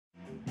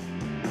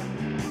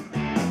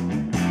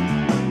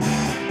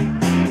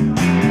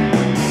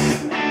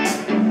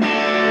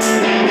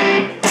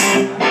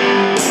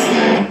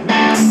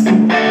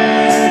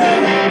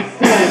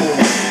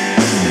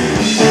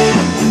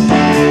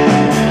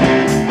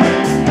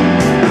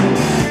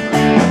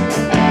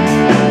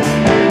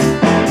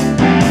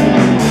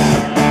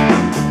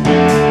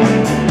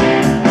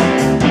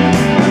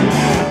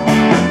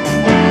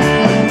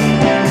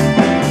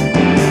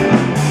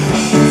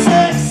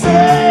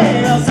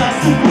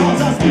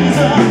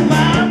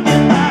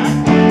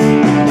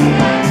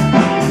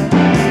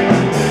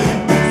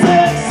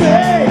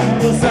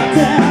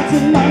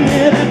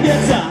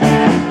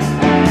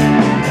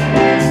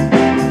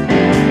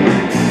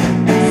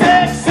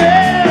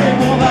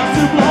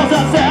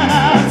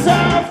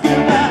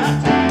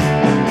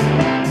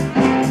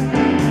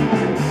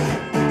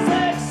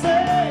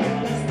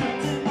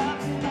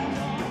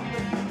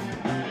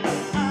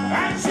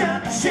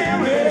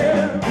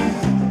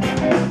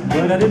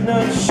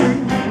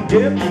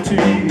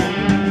guilty.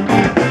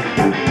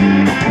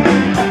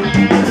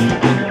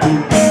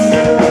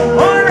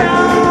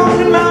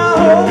 Around in my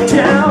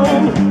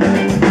hometown,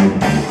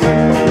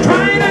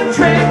 trying to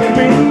track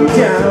me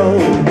down.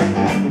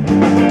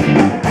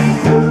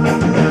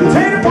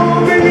 Take upon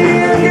me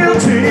being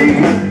guilty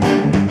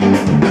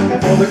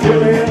for the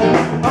killing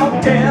of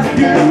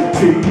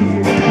deputy.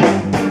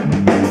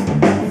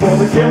 For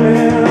the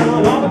killing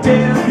of a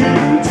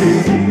deputy.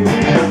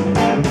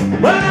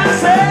 Well, I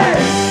say,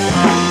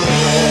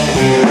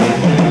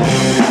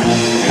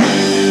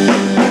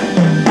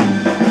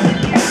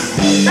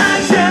 I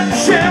said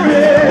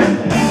sheriff,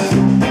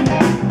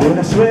 but I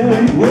swear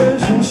it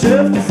was in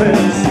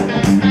self-defense.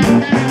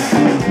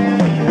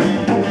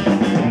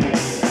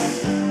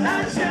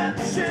 I said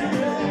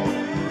sheriff,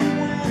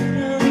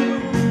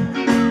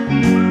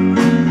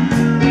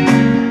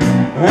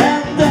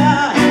 and I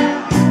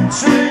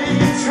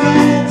treat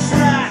train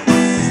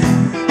tracks.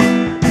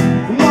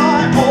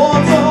 My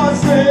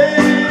autos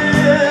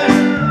there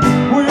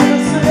with the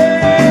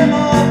same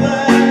old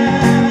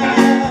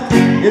band.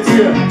 It's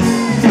good.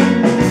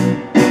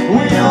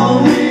 We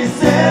only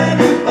said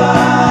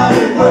goodbye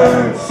with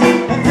words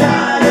and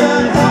died a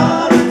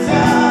hard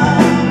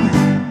time.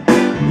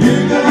 You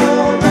go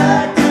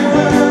back to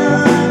her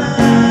and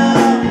I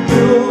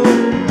go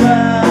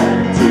back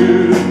to,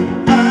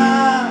 I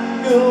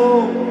go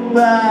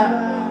back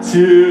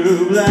to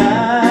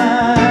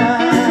black.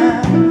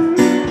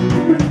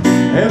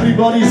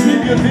 Everybody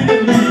sing your feet,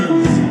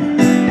 please.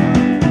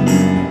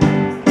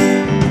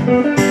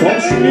 Komm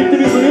schon mit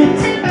dem Lied.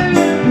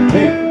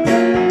 Hey.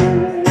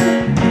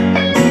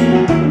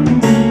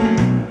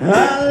 I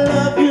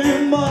love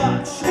you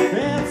much,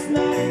 it's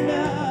not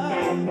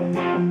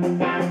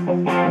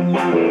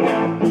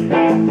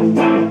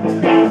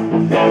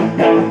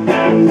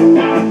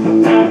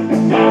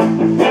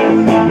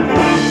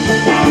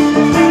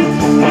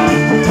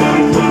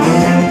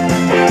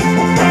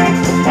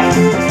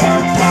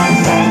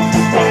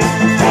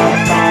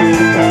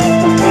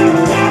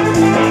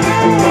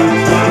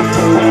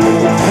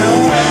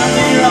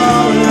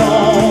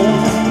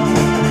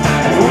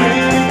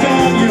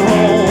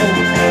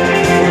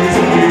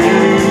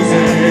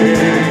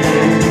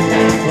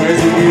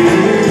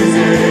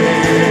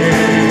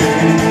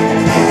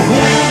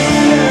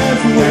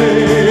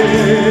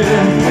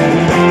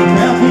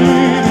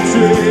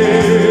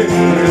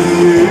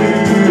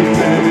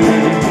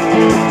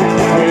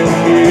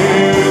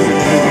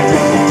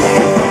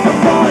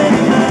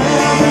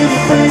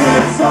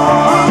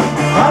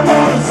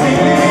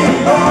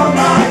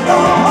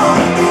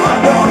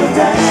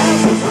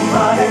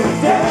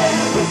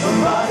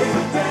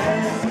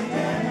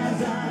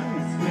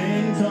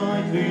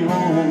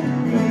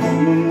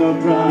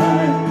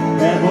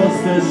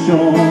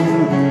schon,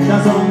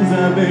 dass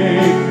unser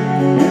Weg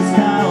ins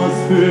Chaos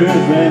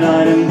führt, wenn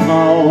eine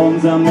Frau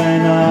unser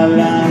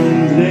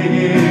Männerland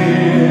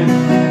regiert.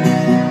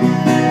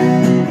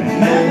 Wenn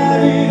Männer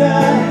wieder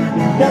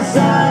das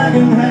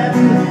Sagen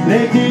hätten,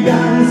 legt die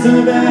ganze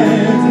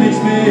Welt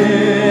nicht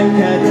mehr in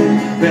Ketten.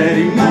 Wer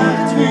die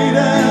Macht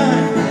wieder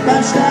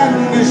beim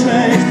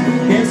Sternengeschlecht,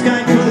 gibt's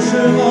kein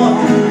Kuschelrock,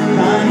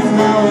 kein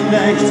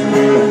Frauenrecht.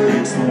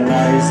 Nichts nur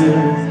leise,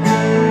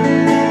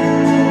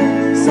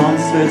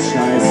 sonst wird's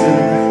scheiße.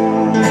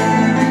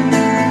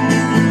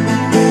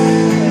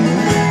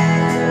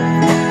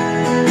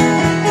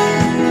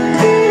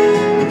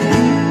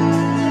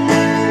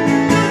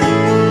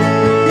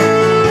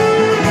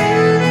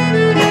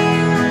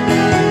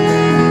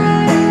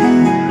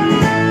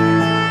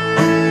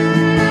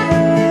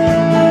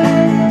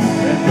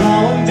 Wenn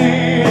Frauen,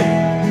 die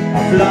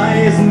auf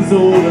leisen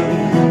Sohlen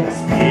das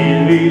Bier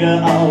wieder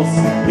aus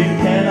dem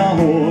Keller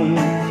holen,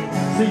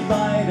 sich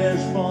bei der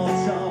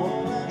Sportschau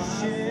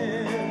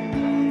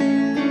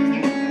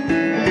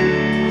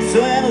so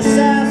an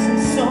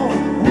assassin's soul,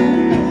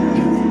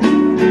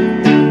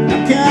 I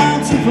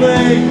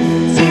contemplate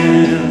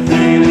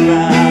thinking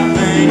about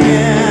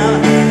thinking.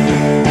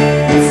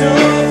 So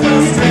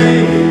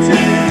frustrated,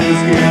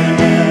 it's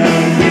getting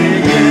out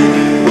thinking.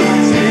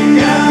 Watching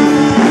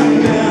come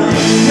down,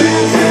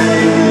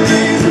 translating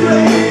these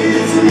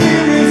rays,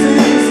 mirrors in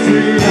the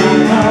street.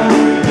 I'm on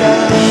the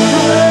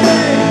way.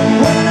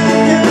 When I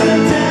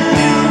come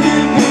down, you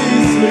can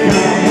sleep.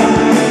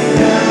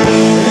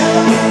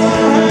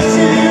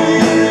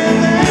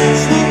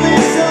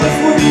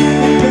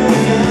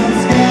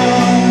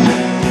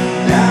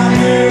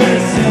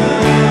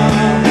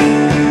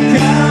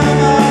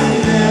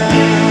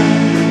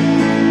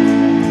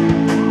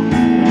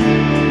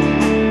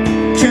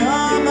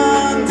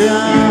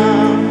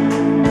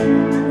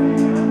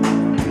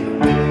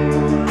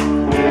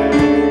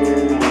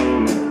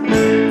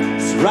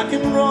 Rock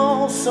and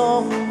roll,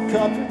 so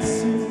corporate